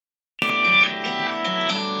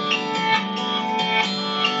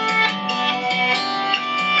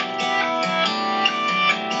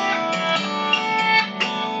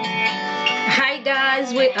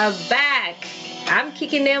are back. I'm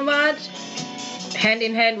Kiki Nembhards, hand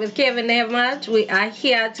in hand with Kevin Nembhards. We are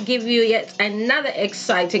here to give you yet another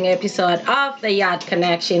exciting episode of the Yard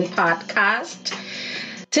Connection podcast.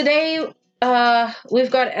 Today,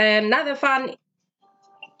 we've got another fun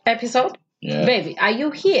episode. Yeah. Baby, are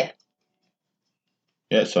you here?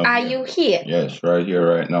 Yes, I'm Are here. you here? Yes, right here,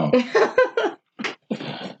 right now.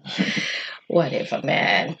 Whatever,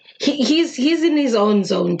 man. He's in his own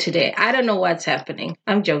zone today. I don't know what's happening.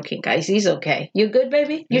 I'm joking, guys. He's okay. You good,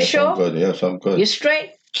 baby? You Yes, sure? I'm good. Yes, I'm good. You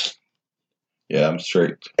straight? Yeah, I'm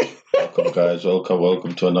straight. Welcome, guys.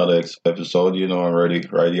 Welcome to another episode. You know, I'm ready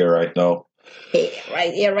right here, right now. Yeah,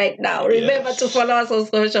 right here, right now. Remember to follow us on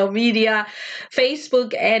social media,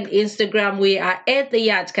 Facebook and Instagram. We are at the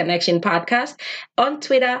Yard Connection Podcast. On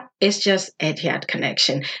Twitter, it's just at Yard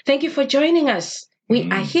Connection. Thank you for joining us. We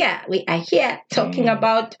are here. We are here talking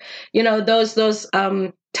about, those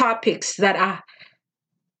topics that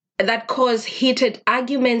cause heated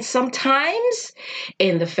arguments sometimes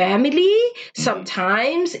in the family,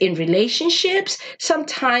 sometimes in relationships,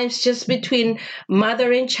 sometimes just between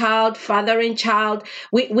mother and child, father and child.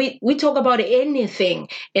 We talk about anything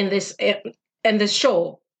in this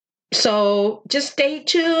show. So just stay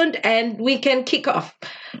tuned and we can kick off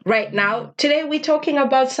right now. Today we're talking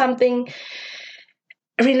about something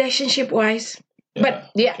relationship-wise.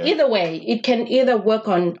 But either way, it can either work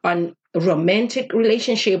on romantic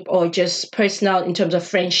relationship or just personal in terms of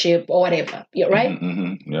friendship or whatever. You're right?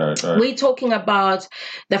 Mm-hmm. Yeah, right. We're talking about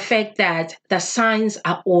the fact that the signs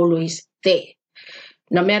are always there.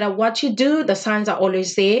 No matter what you do, the signs are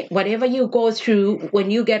always there. Whatever you go through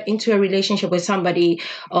when you get into a relationship with somebody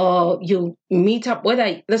or you meet up,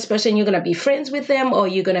 whether this person you're going to be friends with them or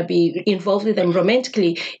you're going to be involved with them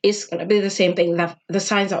romantically, it's going to be the same thing. The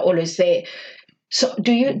signs are always there. So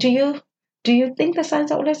do you think the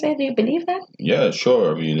signs are always there? Do you believe that? Yeah,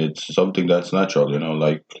 sure. I mean, it's something that's natural,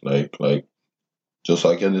 like just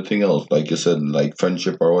like anything else. Like you said, like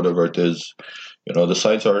friendship or whatever it is. The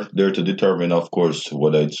signs are there to determine, of course,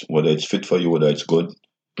 whether it's fit for you, whether it's good,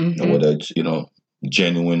 whether it's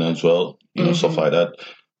genuine as well, stuff like that.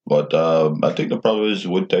 But I think the problem is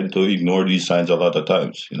we tend to ignore these signs a lot of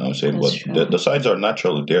times. You know what I'm saying? That's But the signs are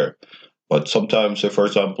naturally there. But sometimes, say for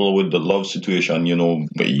example, with the love situation,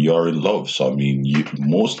 you're in love. So I mean,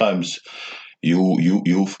 most times you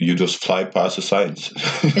just fly past the signs.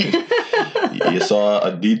 You saw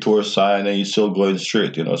a detour sign and you're still going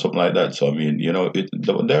straight, something like that. So I mean,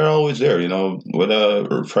 they're always there,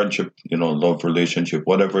 whether friendship, love relationship,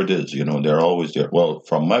 whatever it is, they're always there. Well,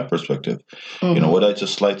 from my perspective, whether it's the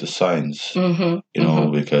slightest signs,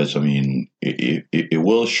 because I mean, it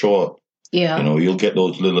will show up. Yeah. You'll get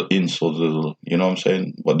those little hints, those little, what I'm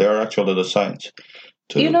saying? But they're actually the signs.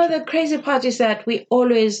 The crazy part is that we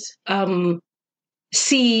always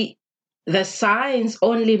see the signs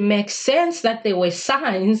only make sense that they were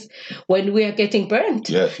signs when we are getting burnt.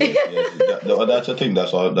 Yes. That's the thing.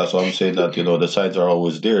 That's why I'm saying that, the signs are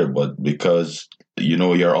always there, but because,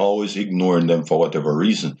 you're always ignoring them for whatever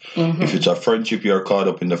reason. If it's a friendship, you're caught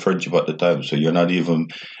up in the friendship at the time, so you're not even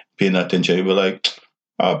paying attention. You'll be like,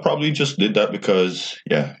 I probably just did that because,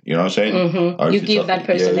 you know what I'm saying? Or you give that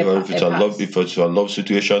person or if it's a love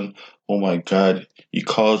situation, oh my God, he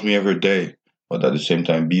calls me every day, but at the same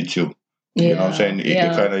time beats you. You know what I'm saying?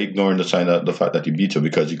 You're kind of ignoring the fact that he beats you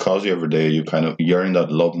because he calls you every day. You're in that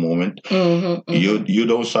love moment. You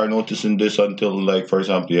don't start noticing this until, like, for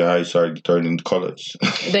example, your eyes start turning colors.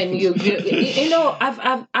 Then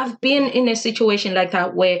I've been in a situation like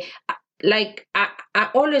that where, like, I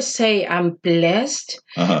always say I'm blessed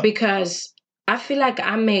because I feel like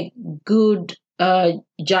I'm a good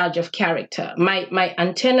judge of character. My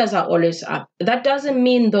antennas are always up. That doesn't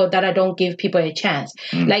mean though that I don't give people a chance.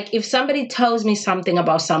 Like if somebody tells me something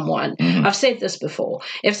about someone, I've said this before.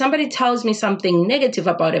 If somebody tells me something negative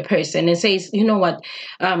about a person and says, you know what,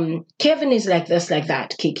 Kevin is like this, like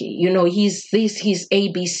that, Kiki. He's this, he's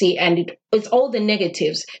ABC, and it's all the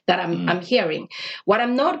negatives that I'm hearing. What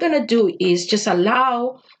I'm not gonna do is just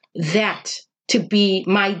allow that to be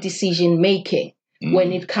my decision making.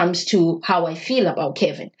 When it comes to how I feel about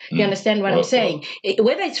Kevin. You understand what I'm saying?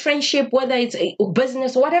 Whether it's friendship, whether it's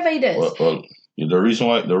business, whatever it is. Well, the reason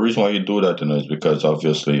why you do that, is because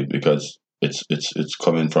obviously because it's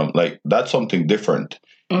coming from, like, that's something different.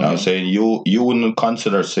 You know what I'm saying? You wouldn't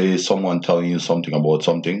consider, say, someone telling you something about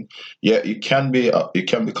something. Yeah, it can be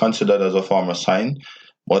considered as a form of sign,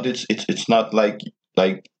 but it's not like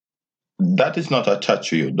that is not attached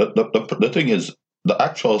to you. The thing is, the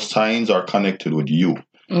actual signs are connected with you.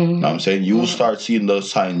 Know what I'm saying? You start seeing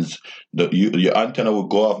those signs. Your antenna will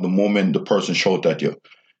go off the moment the person shout at you.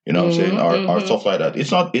 You know what I'm saying? Or Mm-hmm. stuff like that.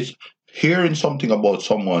 It's hearing something about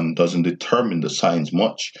someone doesn't determine the signs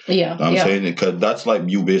much. Yeah. You know what I'm saying? Because that's like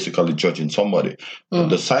you basically judging somebody.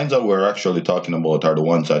 The signs that we're actually talking about are the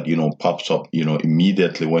ones that, pops up,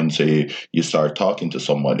 immediately when, say, you start talking to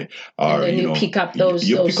somebody. Or, and then you pick up those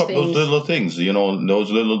you pick up things. those little things,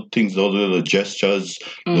 those little things, those little gestures,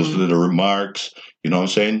 those little remarks, you know what I'm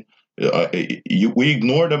saying? We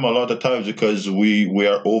ignore them a lot of times because we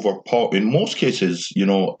are overpowered. In most cases,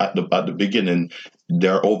 at the beginning,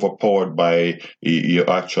 they're overpowered by your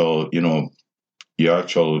actual, your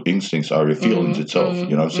actual instincts or your feelings itself.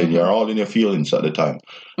 You know what I'm saying? You're all in your feelings at the time.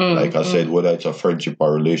 Like I said, whether it's a friendship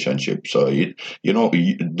or relationship. So,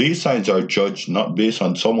 these signs are judged not based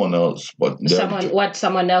on someone else, but what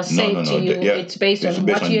someone else said to you. It's based on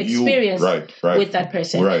what you experienced with that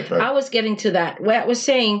person. Right. I was getting to that. Where I was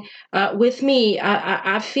saying, with me,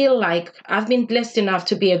 I feel like I've been blessed enough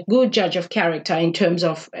to be a good judge of character in terms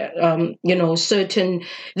of, there are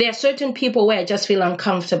certain people where I just feel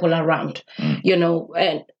uncomfortable around,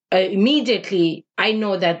 and immediately I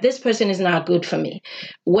know that this person is not good for me.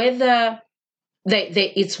 Whether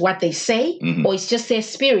it's what they say or it's just their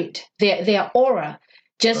spirit, their aura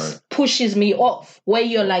just pushes me off, where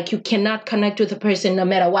you're like, you cannot connect with a person no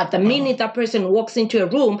matter what. The minute that person walks into a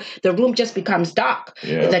room, the room just becomes dark.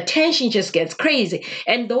 The tension just gets crazy.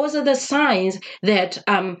 And those are the signs that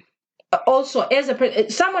also,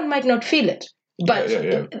 as someone might not feel it, but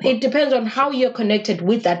it depends on how you're connected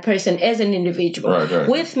with that person as an individual.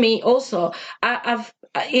 With me also, I've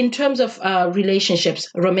in terms of relationships,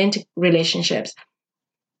 romantic relationships,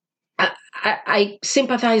 I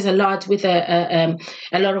sympathize a lot with a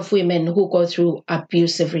lot of women who go through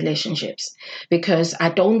abusive relationships, because I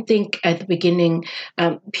don't think at the beginning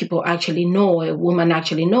people actually know, a woman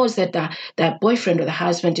actually knows that the boyfriend or the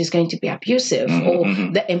husband is going to be abusive, or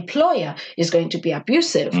the employer is going to be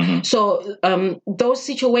abusive. So those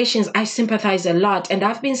situations, I sympathize a lot. And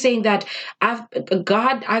I've been saying that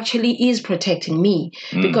God actually is protecting me,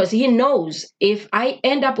 because he knows if I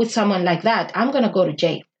end up with someone like that, I'm going to go to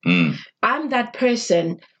jail. I'm that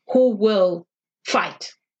person who will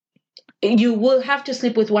fight. You will have to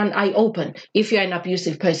sleep with one eye open if you're an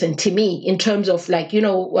abusive person, to me, in terms of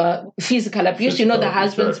physical abuse, the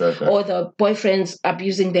husbands or the boyfriends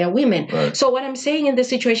abusing their women. So what I'm saying in this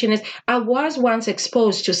situation is, I was once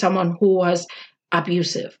exposed to someone who was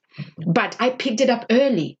abusive, but I picked it up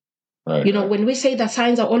early. When we say the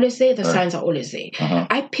signs are always there, the signs are always there.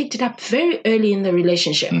 I picked it up very early in the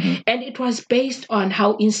relationship, and it was based on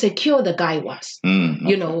how insecure the guy was.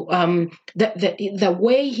 The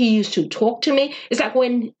way he used to talk to me. It's like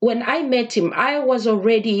when I met him, I was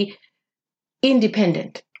already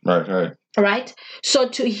independent. Right. So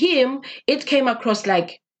to him, it came across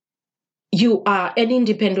like, you are an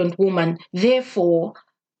independent woman, therefore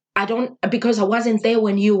because I wasn't there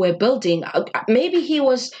when you were building. Maybe he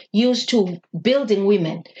was used to building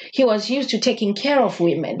women. He was used to taking care of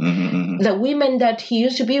women. The women that he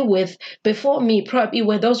used to be with before me probably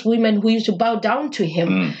were those women who used to bow down to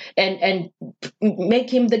him and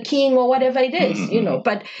make him the king or whatever it is,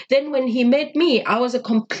 But then when he met me, I was a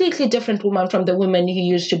completely different woman from the women he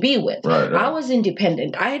used to be with. I was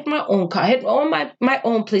independent. I had my own car. I had my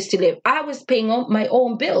own place to live. I was paying my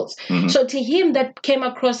own bills. So to him, that came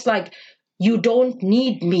across like, you don't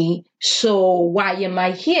need me, so why am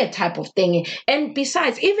I here, type of thing. And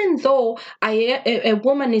besides, even though a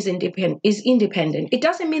woman is independent, it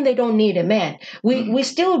doesn't mean they don't need a man. We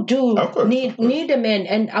still do need a man,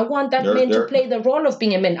 and I want that man to play the role of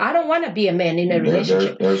being a man. I don't want to be a man in a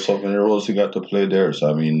relationship. There's so many roles you got to play there. So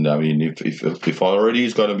I mean, if already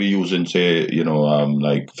he's going to be using, say,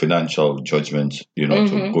 like financial judgments,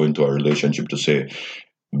 to go into a relationship, to say,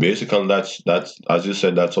 basically, that's as you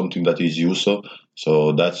said, that's something that he's used to.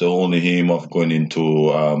 So that's the only aim of going into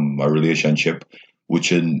a relationship,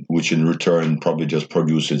 which in return probably just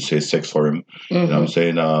produces, say, sex for him. You know what I'm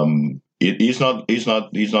saying? He's not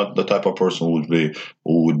the type of person who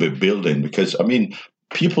would be building, because I mean,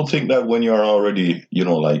 people think that when you're already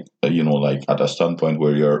like at a standpoint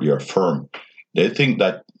where you're firm, they think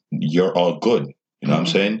that you're all good. You know what I'm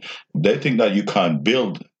saying? They think that you can't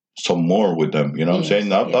build some more with them. You know what I'm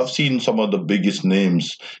saying? I've seen some of the biggest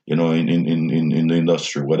names, in the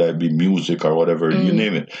industry, whether it be music or whatever, you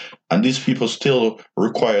name it. And these people still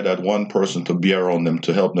require that one person to be around them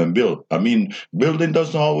to help them build. I mean, building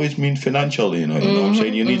doesn't always mean financially, you know what I'm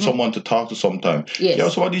saying? You need someone to talk to sometimes. Yes. You know,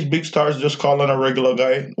 some of these big stars just call on a regular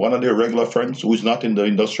guy, one of their regular friends who's not in the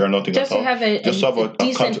industry or nothing just at all. Just have a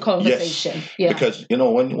decent conversation. Yes. Yeah. Because,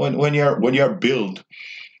 when you're built,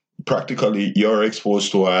 practically you're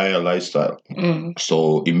exposed to a higher lifestyle.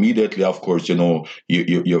 So immediately, of course, your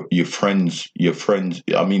friends.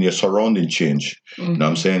 I mean, your surrounding change. You know what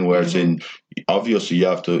I'm saying? Whereas in obviously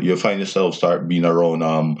you find yourself start being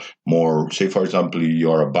around more. Say for example,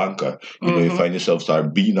 you're a banker. You find yourself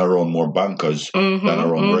start being around more bankers than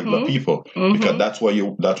around regular people because that's what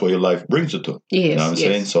your life brings you to. Yes, you know what I'm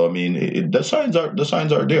saying? So I mean, the signs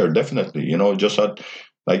are there definitely. Just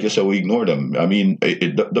like you said, we ignore them. I mean,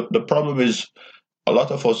 the problem is a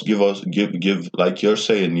lot of us give like you're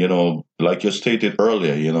saying, like you stated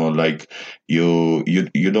earlier, like you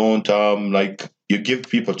don't like you give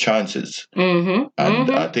people chances, and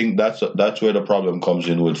I think that's where the problem comes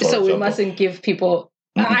in with. For so example, we mustn't give people.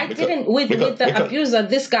 I didn't with the abuser.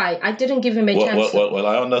 This guy, I didn't give him a chance. Well,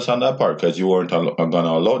 I understand that part because you weren't going to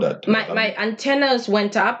allow that. My antennas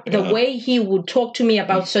went up. The way he would talk to me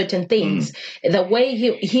about certain things, the way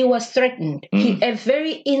he was threatened. A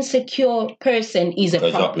very insecure person is a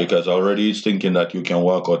problem. Because already he's thinking that you can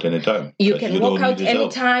walk out anytime. You can walk out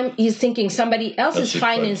anytime. He's thinking somebody else is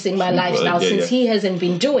financing my lifestyle since he hasn't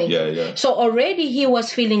been doing it. So already he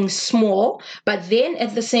was feeling small, but then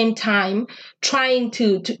at the same time trying to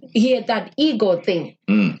hear that ego thing.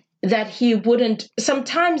 That he wouldn't.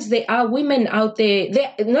 Sometimes there are women out there.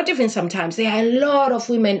 Not even sometimes. There are a lot of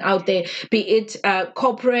women out there, be it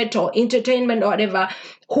corporate or entertainment or whatever,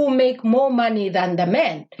 who make more money than the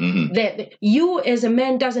men. That you as a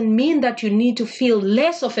man doesn't mean that you need to feel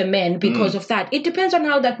less of a man because of that. It depends on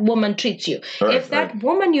how that woman treats you. If that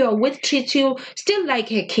woman you are with treats you still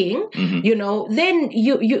like a king, then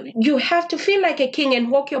you have to feel like a king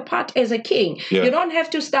and walk your part as a king. You don't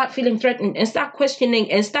have to start feeling threatened and start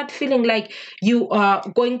questioning and start feeling like you are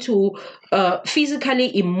going to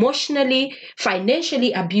physically, emotionally,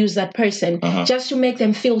 financially abuse that person just to make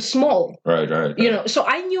them feel small. Right. So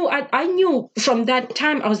I knew from that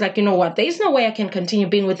time, I was like, you know what, there is no way I can continue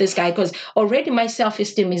being with this guy because already my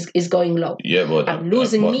self-esteem is going low. Yeah, but I'm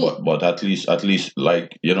losing me. But at least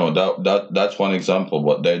like, that's one example.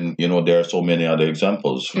 But then, there are so many other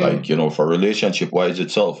examples. Like, for relationship wise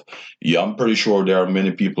itself. Yeah, I'm pretty sure there are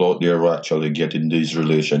many people out there who actually get in these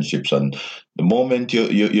relationships. And the moment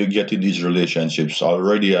you get in these relationships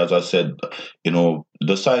already, as I said,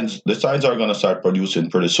 the signs are going to start producing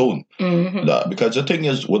pretty soon. Because the thing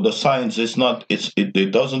is with the signs,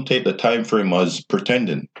 it doesn't take the time frame as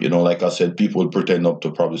pretending. Like I said, people pretend up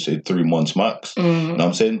to probably say 3 months max. You know what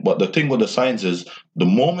I'm saying? But the thing with the signs is the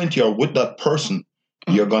moment you're with that person,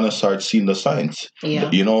 you're gonna start seeing the signs. Yeah.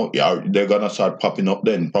 They're gonna start popping up.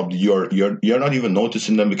 Then probably you're not even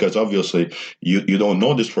noticing them because obviously you don't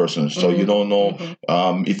know this person, so you don't know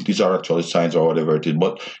if these are actually signs or whatever it is.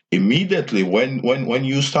 But immediately when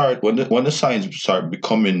you start when the signs start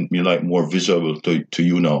becoming like more visible to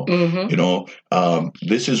you now,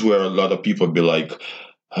 this is where a lot of people be like,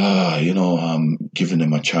 I'm giving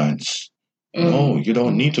them a chance. No, you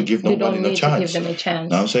don't need to give nobody a chance. To give them a chance.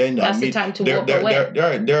 Know what I'm saying? That's the time to walk away.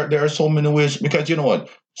 There are so many ways because you know what?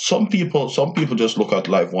 Some people just look at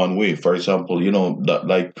life one way. For example, that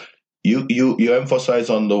like you emphasize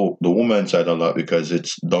on the woman's side a lot because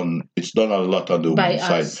it's done a lot on the woman's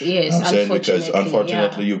side. Yes, I'm saying because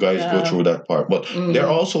unfortunately you guys go through that part. But there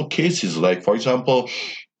are also cases like, for example,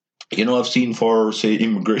 I've seen for, say,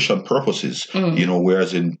 immigration purposes,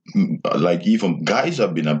 whereas in, like, even guys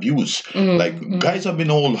have been abused. Like, guys have been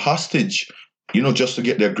held hostage, just to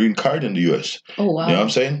get their green card in the U.S. Oh, wow. You know what I'm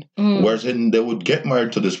saying? Whereas they would get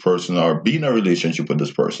married to this person or be in a relationship with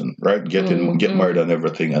this person, right? Get married and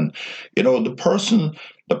everything. And, the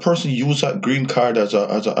person used that green card as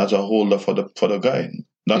a holder for the guy.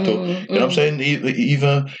 Not to, you know what I'm saying?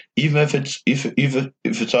 Even if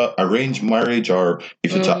it's a arranged marriage or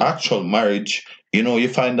if it's an actual marriage, you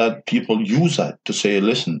find that people use that to say,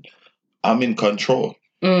 listen, I'm in control.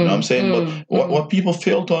 You know what I'm saying? But what people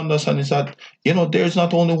fail to understand is that, there's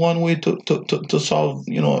not only one way to solve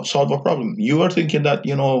a problem. You are thinking that,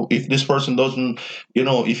 if this person doesn't,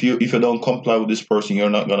 if you don't comply with this person,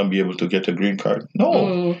 you're not going to be able to get a green card.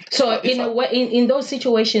 No. So in those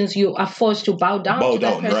situations, you are forced to bow down to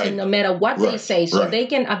that person, right, no matter what they say. So they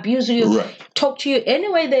can abuse you, talk to you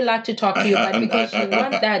any way they like to talk to you, but because you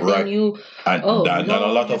want that, then you... And a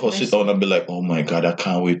lot of us sit down and be like, oh my God, I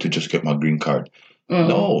can't wait to just get my green card.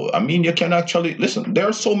 No, I mean you can actually listen. There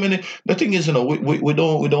are so many. The thing is, we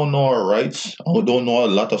don't know our rights. We don't know a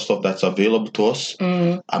lot of stuff that's available to us.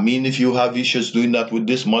 I mean, if you have issues doing that with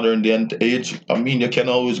this modern day and age, I mean, you can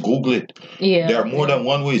always Google it. Yeah, there are more than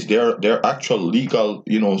one ways. There are actual legal,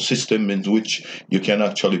 system in which you can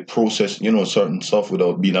actually process, certain stuff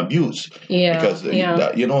without being abused. Yeah, Because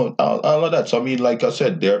that, all of that. So I mean, like I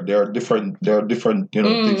said, there are different,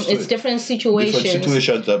 things to it's it. different Different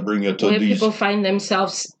situations that bring you to where these. people find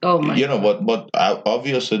themselves. Oh my! But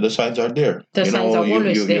obviously the signs are there. The signs are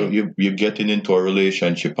always there. You're getting into a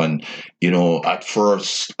relationship, and at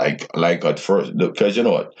first, like at first, because you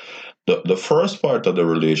know what, the first part of the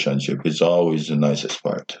relationship is always the nicest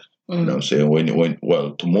part. You know what I'm saying? When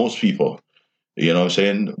well, to most people, you know what I'm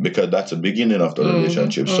saying? Because that's the beginning of the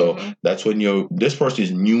relationship. So that's when this person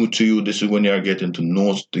is new to you. This is when you're getting to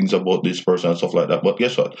know things about this person and stuff like that. But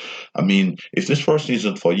guess what? I mean, if this person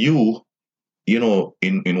isn't for you,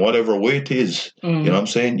 in whatever way it is, you know what I'm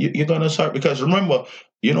saying? You're going to start, because remember,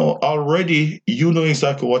 already you know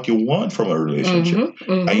exactly what you want from a relationship,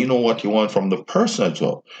 and you know what you want from the person as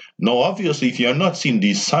well. Now, obviously, if you're not seeing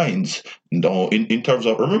these signs, no, in terms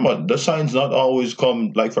of, remember, the signs not always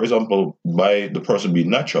come, like, for example, by the person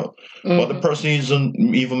being natural, but the person isn't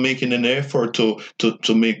even making an effort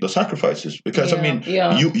to make the sacrifices. Because, I mean,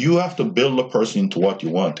 you have to build a person into what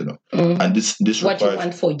you want, and this what requires you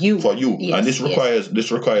want for you. Yes, and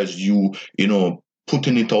this requires you,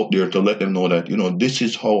 putting it out there to let them know that this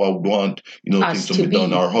is how I would want things to be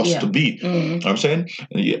done, or us to be. I'm saying,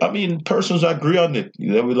 I mean, persons agree on it.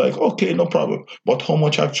 They'll be like, okay, no problem. But how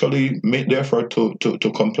much actually make the effort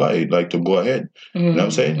to comply, like to go ahead? You know what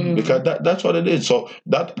I'm saying? Because that's what it is. So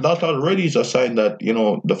that already is a sign that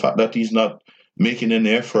the fact that he's not making an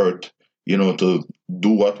effort, to do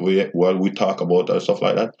what we talk about and stuff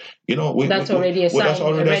like that. That's already a sign. That's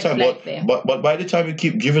already a sign. But by the time you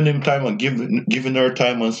keep giving him time and giving her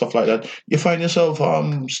time and stuff like that, you find yourself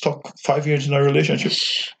stuck 5 years in a relationship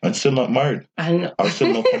and still not married. Or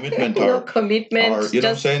still no commitment. No commitment. Or,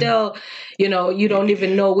 just still, you don't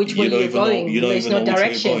even know which way you're going. You don't There's even no know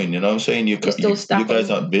direction. which way you're going. You know what I'm saying? You guys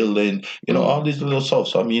are building. All these little stuff.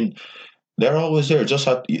 So I mean, they're always there, just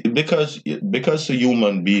because the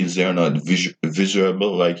human beings, they're not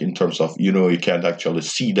visible, like in terms of you can't actually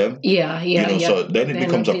see them. So then it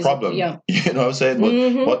becomes a problem. You know what I'm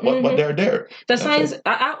saying? But they're there. The signs.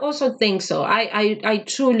 I also think so. I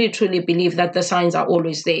truly believe that the signs are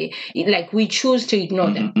always there. Like, we choose to ignore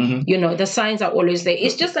them. The signs are always there.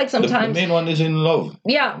 It's just like sometimes the main one is in love.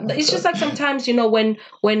 Yeah, it's just like sometimes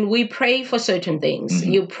when we pray for certain things,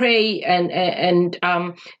 you pray and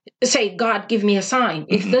say, God, give me a sign.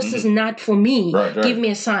 If this is not for me, give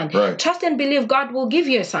me a sign. Trust and believe God will give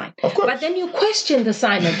you a sign. Of course. But then you question the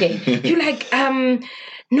sign again. You're like,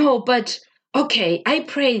 no, but okay, I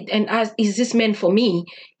prayed and asked, is this meant for me?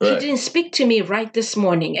 He didn't speak to me right this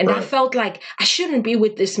morning. And I felt like I shouldn't be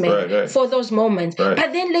with this man for those moments.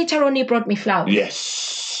 But then later on, he brought me flowers.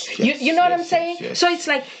 Yes. You know what I'm saying? Yes. So it's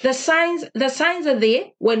like the signs are there.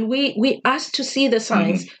 When we ask to see the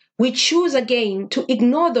signs, we choose again to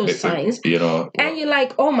ignore those signs. And you're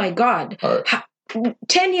like, oh my God,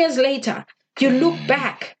 10 years later, you look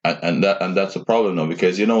back. And that's a problem now,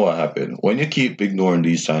 because you know what happened? When you keep ignoring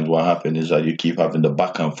these signs, what happened is that you keep having the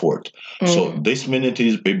back and forth. So this minute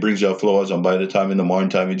it brings you flowers, and by the time in the morning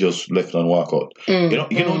time, you just left and walk out.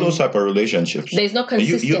 You know those type of relationships. There's no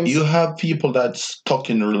consistency. You have people that's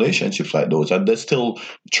stuck in relationships like those, and they're still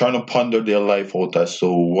trying to ponder their life out as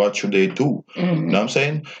to what should they do. You know what I'm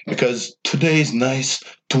saying? Because today is nice,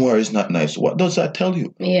 tomorrow is not nice. What does that tell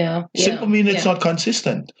you? Simple mean it's not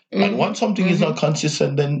consistent. And once something is not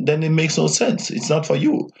consistent, then it makes no sense. It's not for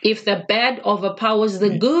you. If the bad overpowers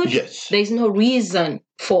the good, there's no reason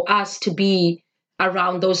for us to be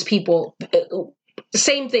around those people.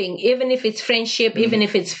 Same thing, even if it's friendship, even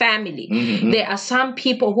if it's family. There are some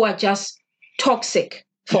people who are just toxic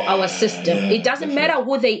for our system. It doesn't matter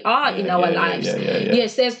who they are in our lives.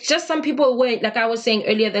 Yes, there's just some people where, like I was saying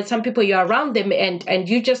earlier, that some people you're around them and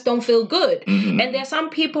you just don't feel good. And there are some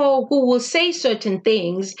people who will say certain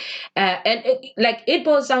things, and it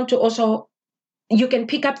boils down to also, you can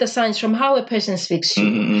pick up the signs from how a person speaks to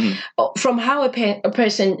you, from how a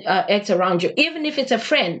person acts around you. Even if it's a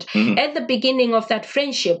friend, at the beginning of that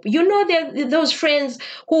friendship, there are those friends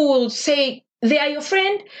who will say they are your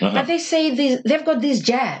friend, but they say they've got these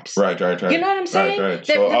jabs. Right. You know what I'm saying? Right.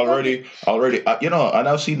 So already, and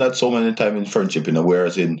I've seen that so many times in friendship,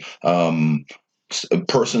 whereas in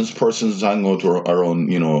persons hang out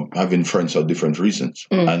around, having friends for different reasons,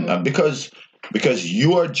 and because because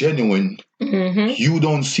you are genuine. You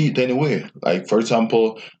don't see it anyway. Like, for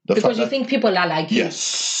example, because you think people are like you.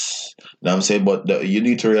 Yes. You know what I'm saying? But you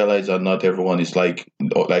need to realize that not everyone is like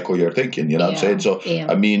what you're thinking. You know what I'm saying? So,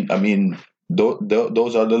 I mean,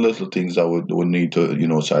 those are the little things that would need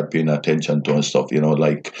to, start paying attention to and stuff.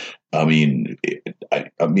 Like, I mean,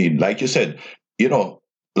 like you said,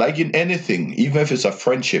 like in anything, even if it's a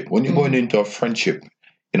friendship, when you're going into a friendship,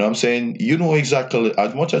 you know what I'm saying? You know exactly,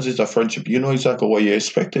 as much as it's a friendship, you know exactly what you're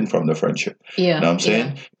expecting from the friendship. Yeah. You know what I'm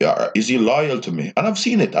saying? Yeah. Is he loyal to me? And I've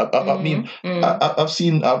seen it. I mean, I've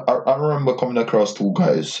seen, I remember coming across two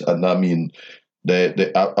guys, and I mean,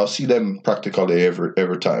 I'll see them practically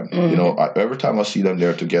every time. Every time I see them,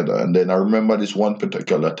 they're together. And then I remember this one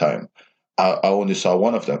particular time, I only saw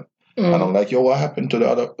one of them. And I'm like, yo, what happened to the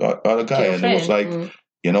other guy? And it was like,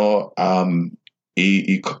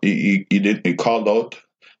 he called out,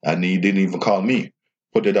 and he didn't even call me.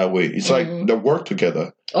 Put it that way. It's like they work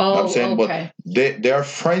together. Oh, you know I'm saying, okay. But they are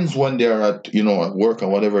friends when they're at at work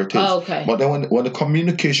and whatever it is. Oh, okay. But then when the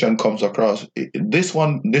communication comes across, this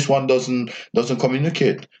one doesn't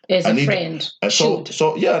communicate. As a friend. And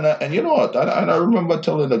so yeah, and you know what? And I remember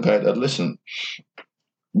telling the guy that, listen,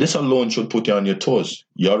 this alone should put you on your toes.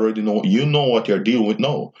 You already know. You know what you're dealing with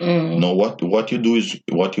now. Now, what you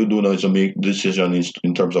do now is to make decisions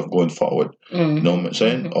in terms of going forward. You know what I'm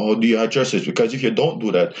saying? How do you address it? Because if you don't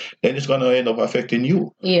do that, then it's gonna end up affecting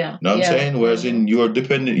you. Yeah. You know what I'm saying? Whereas you're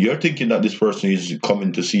thinking that this person is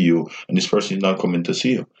coming to see you, and this person is not coming to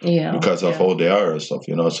see you. Yeah. Because of how they are and stuff.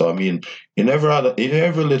 So I mean, in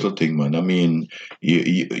every little thing, man. I mean,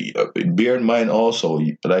 you bear in mind also,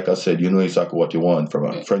 like I said, you know exactly what you want from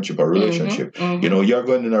a friendship or relationship. You're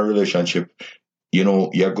going in a relationship,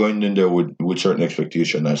 you're going in there with certain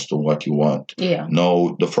expectation as to what you want. Yeah.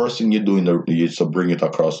 Now, the first thing you do is to bring it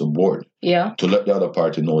across the board. Yeah. To let the other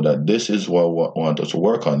party know that this is what I want us to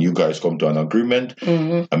work on. You guys come to an agreement.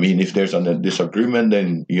 I mean, if there's a disagreement,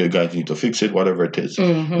 then you guys need to fix it, whatever it is.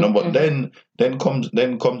 But then comes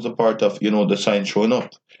the part of the sign showing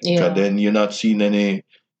up. Yeah. Then you're not seeing any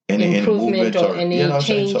improvement or any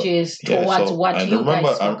changes towards what you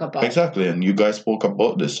guys spoke about. Exactly, and you guys spoke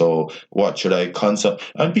about this. So what should I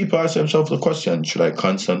and people ask themselves the question, should I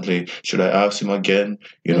ask him again,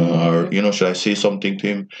 or should I say something to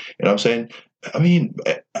him? You know what I'm saying? I mean,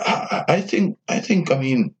 I think I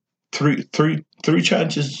mean, three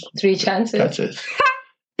chances. That's it.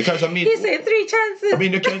 Because I mean, he said 3 chances. I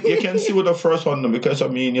mean, you can see with the first one, because I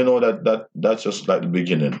mean, that's just like the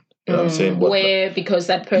beginning. You know what I'm saying? But, because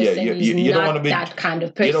that person is not that kind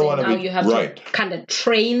of person. You have to kind of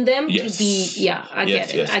train them to be. I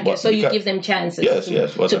get it. So you give them chances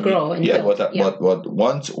to grow and build. But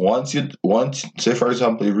once say for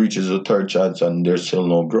example he reaches a third chance and there's still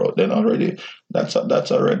no growth, then already that's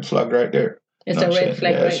a red flag right there. It's a red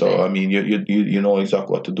flag right so, there. So I mean, you know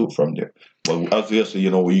exactly what to do from there. But obviously,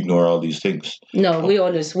 we ignore all these things. No, we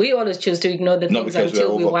always choose to ignore the things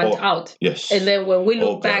until we want out. Yes. And then when we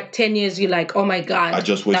look back 10 years, you're like, oh my God. I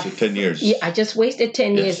just wasted 10 years. Yeah, I just wasted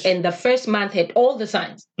 10 years. And the first month had all the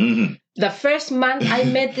signs. The first month I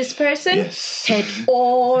met this person had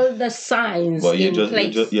all the signs in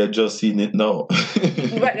place. You're just seeing it now.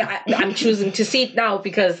 But I'm choosing to see it now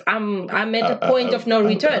because I'm at a point of no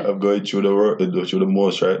return. I'm going through the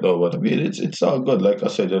most right now, but I mean it's all good. Like I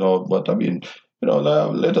said, but I mean,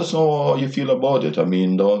 let us know how you feel about it. I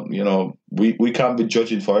mean, we can't be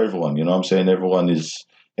judging for everyone. You know what I'm saying? Everyone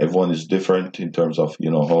is different in terms of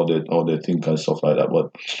how they think and stuff like that.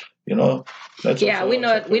 But we're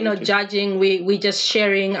not judging. We just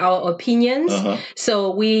sharing our opinions.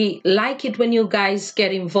 So we like it when you guys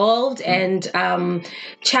get involved and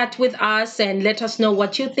chat with us and let us know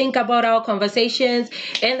what you think about our conversations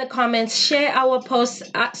in the comments. Share our posts,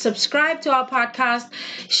 subscribe to our podcast,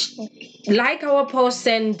 like our posts,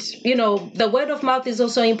 and the word of mouth is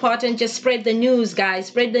also important. Just spread the news, guys.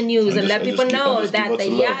 Spread the news and let people know that the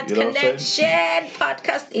Yacht Connection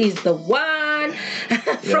podcast is the one.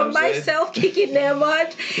 From myself, Kiki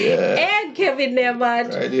Nembhard, and Kevin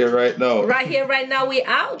Nembhard. Right here, right now. Right here, right now, we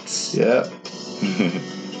out. Yeah.